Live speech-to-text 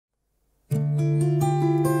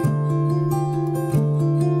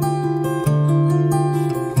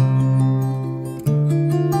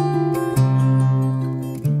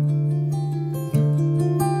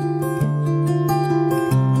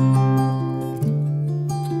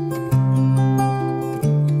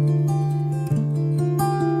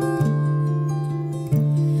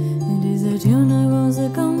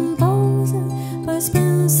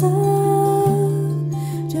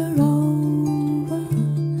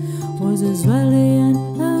was as valiant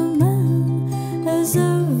a man as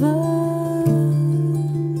ever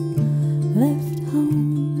left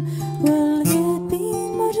home. Well, he had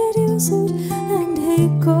been much reduced, and he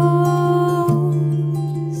caused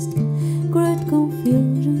great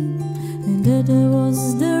confusion, and that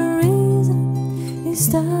was the reason he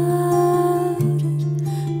started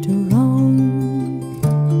to roam.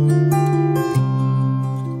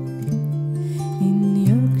 In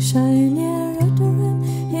Yorkshire near Rover,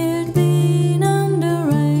 he'd been on the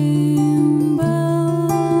rainbow.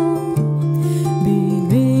 Being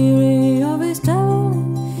weary of his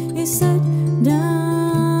traveling, he sat down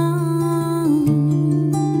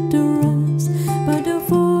to rest by the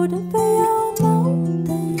foot of a young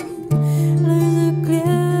mountain. There's a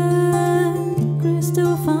clear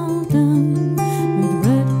crystal fountain with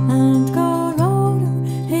red and cold water.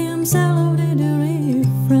 He himself did a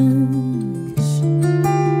refresh.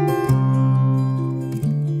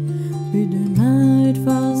 With the night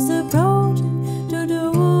fast approaching, to the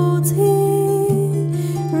woods he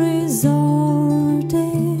resorted.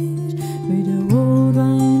 With the wood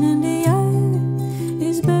vine and the ivy,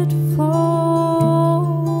 his bed for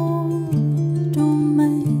to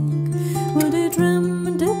make. What he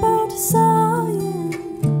dreamed about sighing,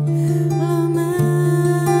 lamenting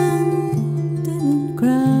and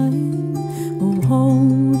crying. Go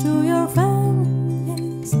home to your family,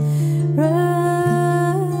 yes, rambling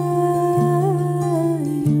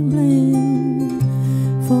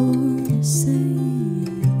forsake.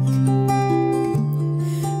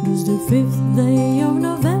 It was the 5th day of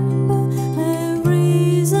November. I have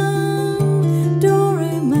reason to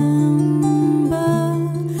remember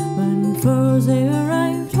when first they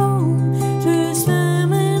arrived home to his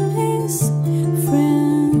family and his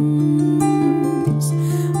friends.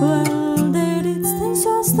 Well, they did stand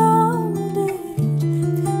so astounded,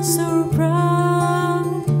 surprised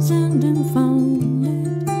and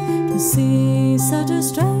dumbfounded to see such a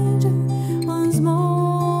stranger once more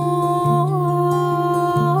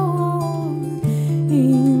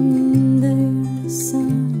in their sight.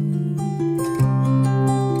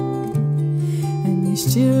 And his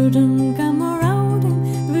children come around him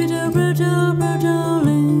with a brutal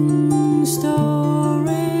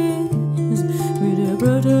stories, with a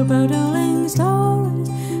brutal stories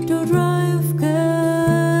to drive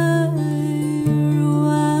care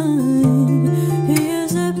away. He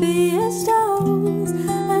is happy as those,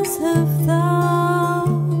 as have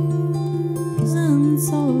thousands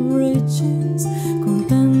of riches,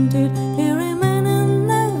 contented he remain and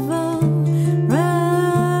never rainbow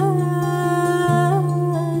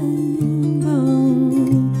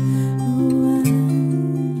away.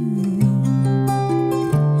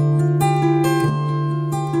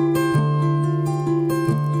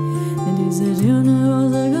 And his journey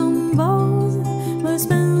was a composer by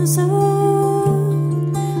Spencer.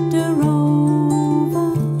 The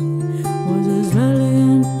Rover was as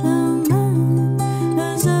valiant a man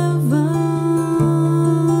as ever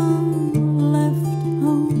left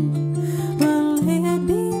home. Well, he had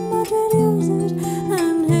been much reduced,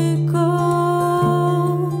 and he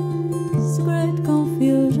caused great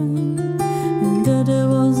confusion, and that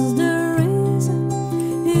was the reason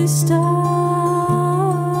he started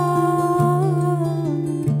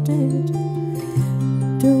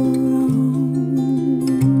to